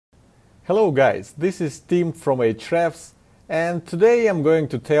Hello guys, this is Tim from Ahrefs, and today I'm going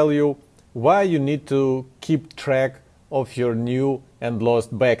to tell you why you need to keep track of your new and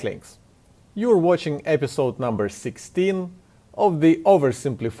lost backlinks. You're watching episode number 16 of the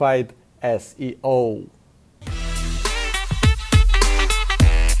Oversimplified SEO.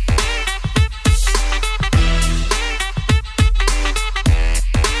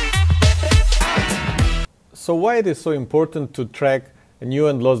 So why it is so important to track new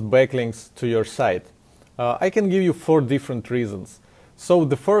and lost backlinks to your site? I can give you 4 different reasons. So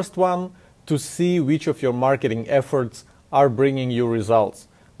the first one, to see which of your marketing efforts are bringing you results.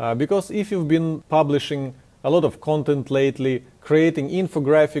 Because if you've been publishing a lot of content lately, creating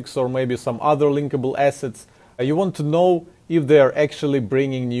infographics or maybe some other linkable assets, you want to know if they are actually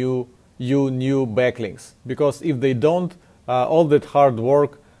bringing you new backlinks. Because if they don't, all that hard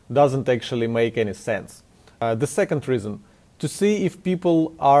work doesn't actually make any sense. The second reason, to see if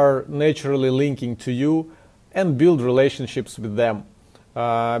people are naturally linking to you and build relationships with them.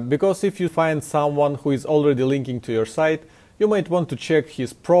 Because if you find someone who is already linking to your site, you might want to check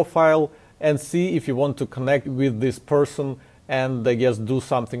his profile and see if you want to connect with this person and I guess do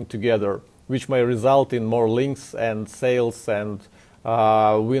something together, which may result in more links and sales and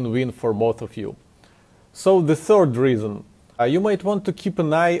win-win for both of you. So the third reason, you might want to keep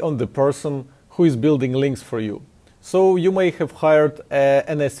an eye on the person who is building links for you. So you may have hired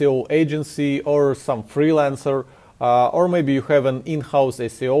an SEO agency or some freelancer, or maybe you have an in-house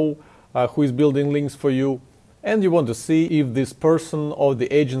SEO who is building links for you, and you want to see if this person or the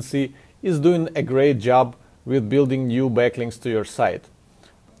agency is doing a great job with building new backlinks to your site.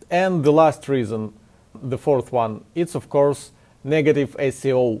 And the last reason, the fourth one, it's of course negative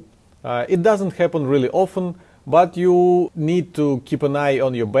SEO. It doesn't happen really often, but you need to keep an eye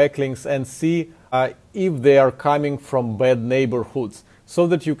on your backlinks and see if they are coming from bad neighborhoods, so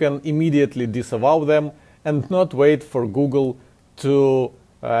that you can immediately disavow them and not wait for Google to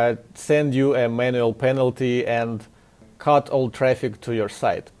send you a manual penalty and cut all traffic to your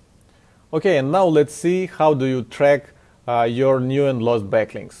site. Okay, and now let's see how do you track your new and lost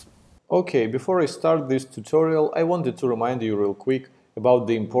backlinks. Okay, before I start this tutorial, I wanted to remind you real quick about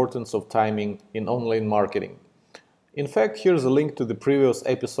the importance of timing in online marketing. In fact, here's a link to the previous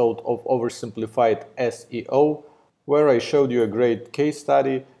episode of Oversimplified SEO, where I showed you a great case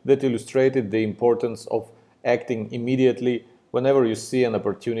study that illustrated the importance of acting immediately whenever you see an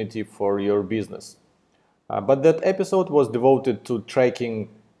opportunity for your business. But that episode was devoted to tracking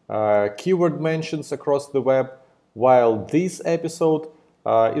keyword mentions across the web, while this episode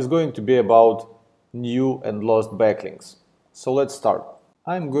is going to be about new and lost backlinks. So let's start.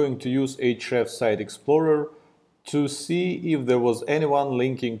 I'm going to use Ahrefs Site Explorer to see if there was anyone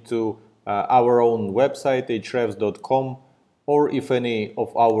linking to our own website, ahrefs.com, or if any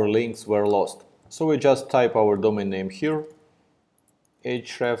of our links were lost. So we just type our domain name here,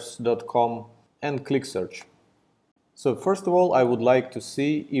 ahrefs.com, and click search. So first of all, I would like to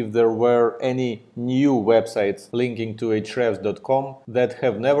see if there were any new websites linking to ahrefs.com that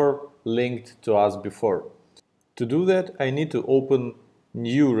have never linked to us before. To do that, I need to open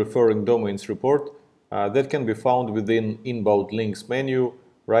New Referring Domains report that can be found within Inbound Links menu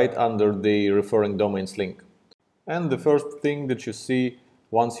right under the Referring Domains link. And the first thing that you see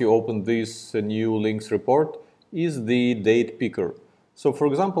once you open this new links report is the date picker. So for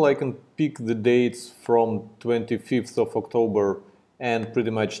example, I can pick the dates from 25th of October and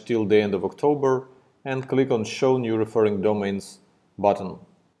pretty much till the end of October and click on Show New Referring Domains button.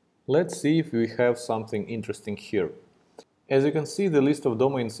 Let's see if we have something interesting here. As you can see, the list of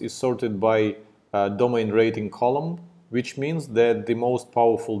domains is sorted by domain rating column, which means that the most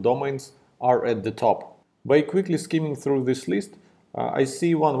powerful domains are at the top. By quickly skimming through this list, I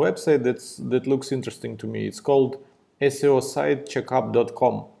see one website that looks interesting to me. It's called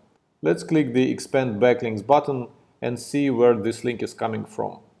OSEO-16.com. Let's click the Expand Backlinks button and see where this link is coming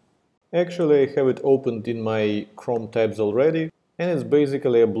from. Actually, I have it opened in my Chrome tabs already, and it's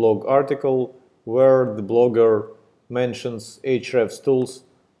basically a blog article where the blogger mentions Ahrefs tools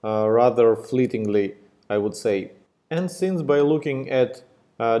rather fleetingly, I would say. And since by looking at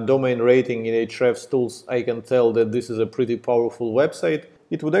domain rating in Ahrefs tools I can tell that this is a pretty powerful website,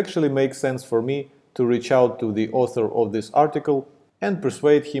 it would actually make sense for me to reach out to the author of this article and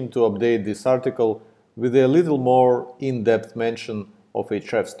persuade him to update this article with a little more in-depth mention of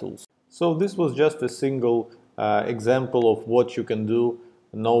Ahrefs tools. So this was just a single example of what you can do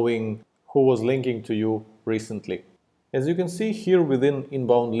knowing who was linking to you recently. As you can see here within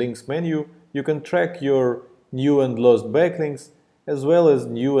Inbound Links menu, you can track your new and lost backlinks as well as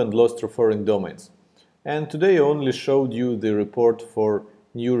new and lost referring domains. And today I only showed you the report for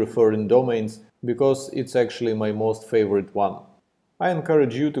new referring domains because it's actually my most favorite one. I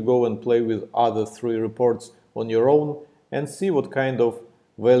encourage you to go and play with other 3 reports on your own and see what kind of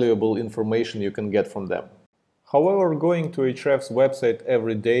valuable information you can get from them. However, going to Ahrefs website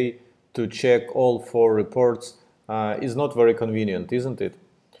every day to check all 4 reports is not very convenient, isn't it?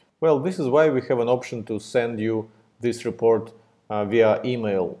 Well, this is why we have an option to send you this report via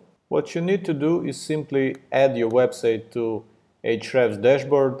email. What you need to do is simply add your website to Ahrefs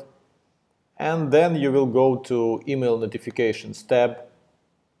dashboard, and then you will go to Email Notifications tab,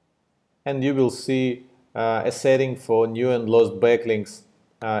 and you will see a setting for new and lost backlinks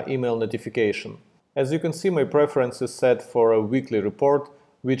email notification. As you can see, my preference is set for a weekly report,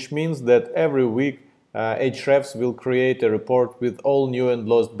 which means that every week Ahrefs will create a report with all new and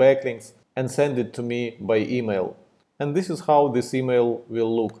lost backlinks and send it to me by email. And this is how this email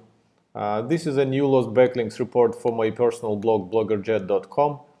will look. This is a new lost backlinks report for my personal blog,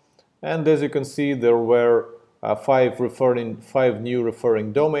 bloggerjet.com. And as you can see, there were 5 new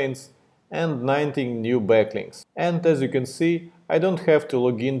referring domains and 19 new backlinks. And as you can see, I don't have to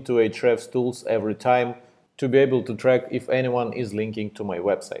log into Ahrefs tools every time to be able to track if anyone is linking to my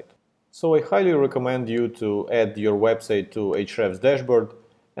website. So I highly recommend you to add your website to Ahrefs dashboard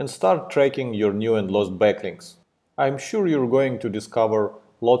and start tracking your new and lost backlinks. I'm sure you're going to discover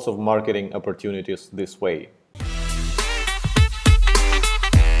lots of marketing opportunities this way.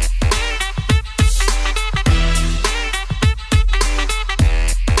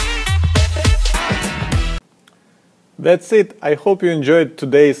 That's it. I hope you enjoyed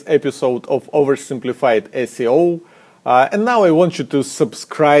today's episode of Oversimplified SEO. And now I want you to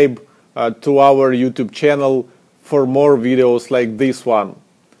subscribe to our YouTube channel for more videos like this one.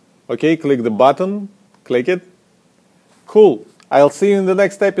 Okay, click the button, click it. Cool. I'll see you in the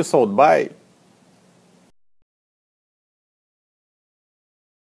next episode. Bye.